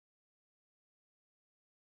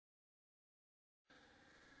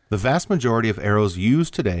The vast majority of arrows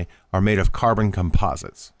used today are made of carbon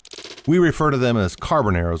composites. We refer to them as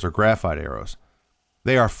carbon arrows or graphite arrows.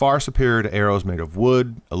 They are far superior to arrows made of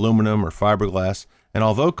wood, aluminum, or fiberglass, and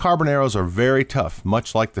although carbon arrows are very tough,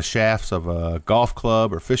 much like the shafts of a golf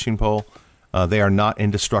club or fishing pole, they are not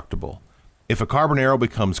indestructible. If a carbon arrow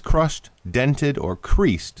becomes crushed, dented, or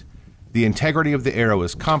creased, the integrity of the arrow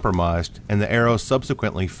is compromised and the arrow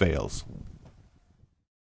subsequently fails.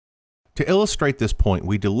 To illustrate this point,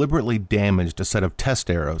 we deliberately damaged a set of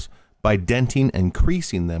test arrows by denting and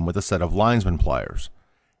creasing them with a set of linesman pliers.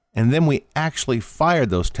 And then we actually fired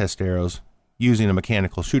those test arrows using a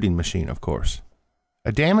mechanical shooting machine, of course.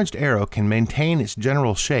 A damaged arrow can maintain its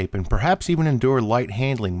general shape and perhaps even endure light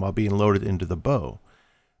handling while being loaded into the bow.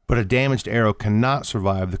 But a damaged arrow cannot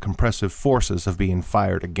survive the compressive forces of being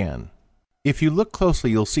fired again. If you look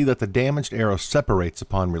closely, you'll see that the damaged arrow separates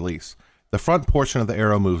upon release. The front portion of the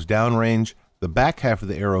arrow moves downrange, the back half of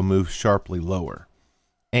the arrow moves sharply lower.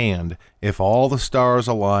 And if all the stars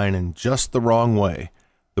align in just the wrong way,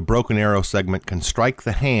 the broken arrow segment can strike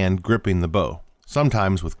the hand gripping the bow,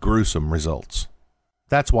 sometimes with gruesome results.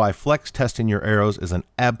 That's why flex testing your arrows is an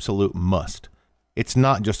absolute must. It's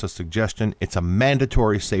not just a suggestion, it's a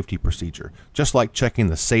mandatory safety procedure, just like checking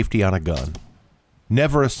the safety on a gun.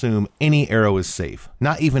 Never assume any arrow is safe,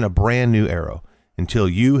 not even a brand new arrow, until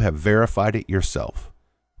you have verified it yourself.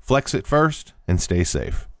 Flex it first and stay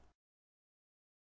safe.